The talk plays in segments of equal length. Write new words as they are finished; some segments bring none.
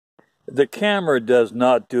The camera does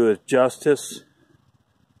not do it justice.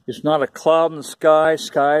 It's not a cloud in the sky.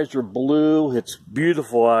 Skies are blue. It's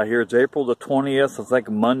beautiful out here. It's April the 20th, I think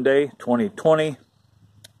Monday, 2020. It's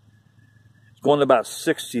going to about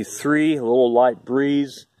 63, a little light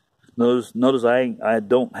breeze. Notice I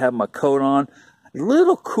don't have my coat on. A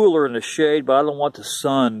little cooler in the shade, but I don't want the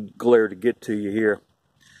sun glare to get to you here.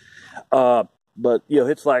 But, you know,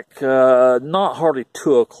 it's like not hardly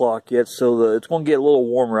 2 o'clock yet, so it's going to get a little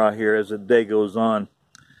warmer out here as the day goes on.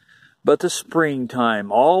 But the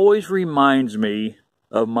springtime always reminds me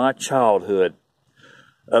of my childhood,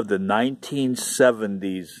 of the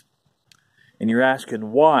 1970s. And you're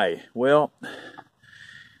asking why? Well,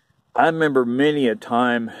 I remember many a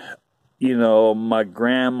time, you know, my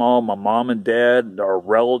grandma, my mom and dad, our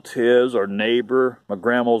relatives, our neighbor, my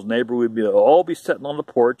grandma's neighbor, we'd all be sitting on the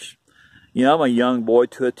porch. You know, I'm a young boy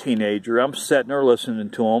to a teenager. I'm sitting there listening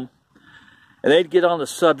to them. And they'd get on the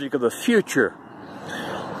subject of the future.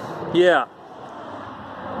 Yeah,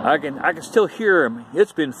 I can still hear him.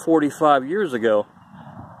 It's been 45 years ago,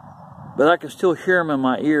 but I can still hear him in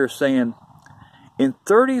my ear saying, in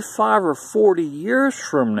 35 or 40 years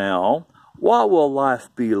from now, what will life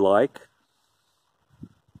be like?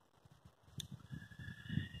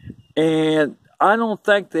 And I don't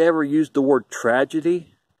think they ever used the word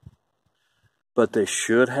tragedy, but they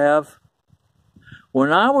should have.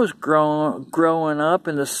 When I was growing up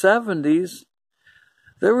in the 70s,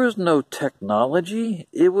 there was no technology.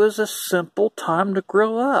 It was a simple time to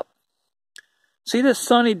grow up. See this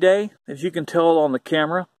sunny day, as you can tell on the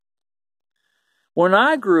camera? When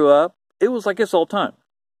I grew up, it was like this all the time.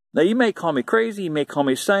 Now, you may call me crazy, you may call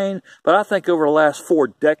me sane, but I think over the last 4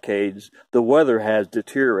 decades, the weather has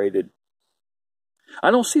deteriorated.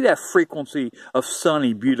 I don't see that frequency of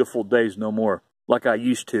sunny, beautiful days no more, like I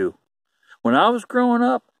used to. When I was growing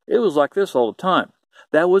up, it was like this all the time.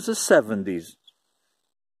 That was the 70s.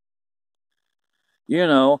 You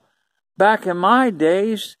know, back in my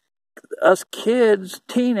days, us kids,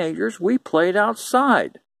 teenagers, we played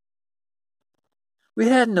outside. We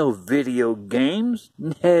had no video games,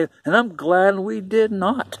 and I'm glad we did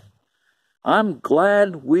not. I'm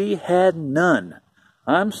glad we had none.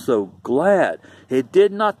 I'm so glad. It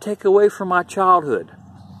did not take away from my childhood.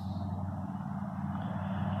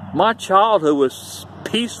 My childhood was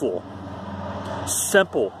peaceful,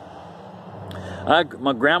 simple.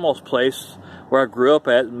 My grandma's place, where I grew up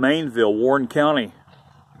at, Mainville, Warren County.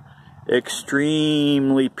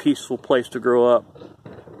 Extremely peaceful place to grow up.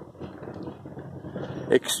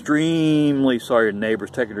 Extremely sorry,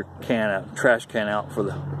 neighbors taking their trash can out for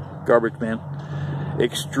the garbage man.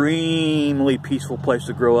 Extremely peaceful place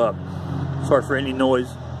to grow up. Sorry for any noise.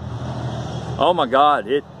 Oh my God,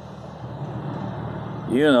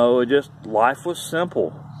 life was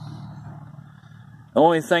simple. The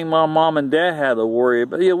only thing my mom and dad had to worry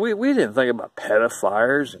about, we didn't think about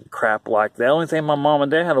pedophiles and crap like that. The only thing my mom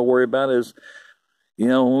and dad had to worry about is,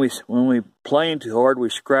 when we playing too hard, we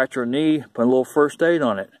scratch our knee, put a little first aid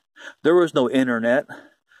on it. There was no internet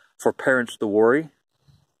for parents to worry.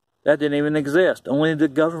 That didn't even exist. Only the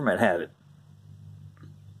government had it.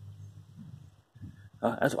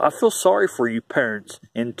 I feel sorry for you parents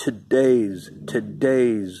in today's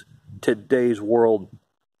world.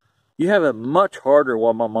 You have it much harder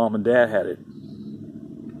while my mom and dad had it.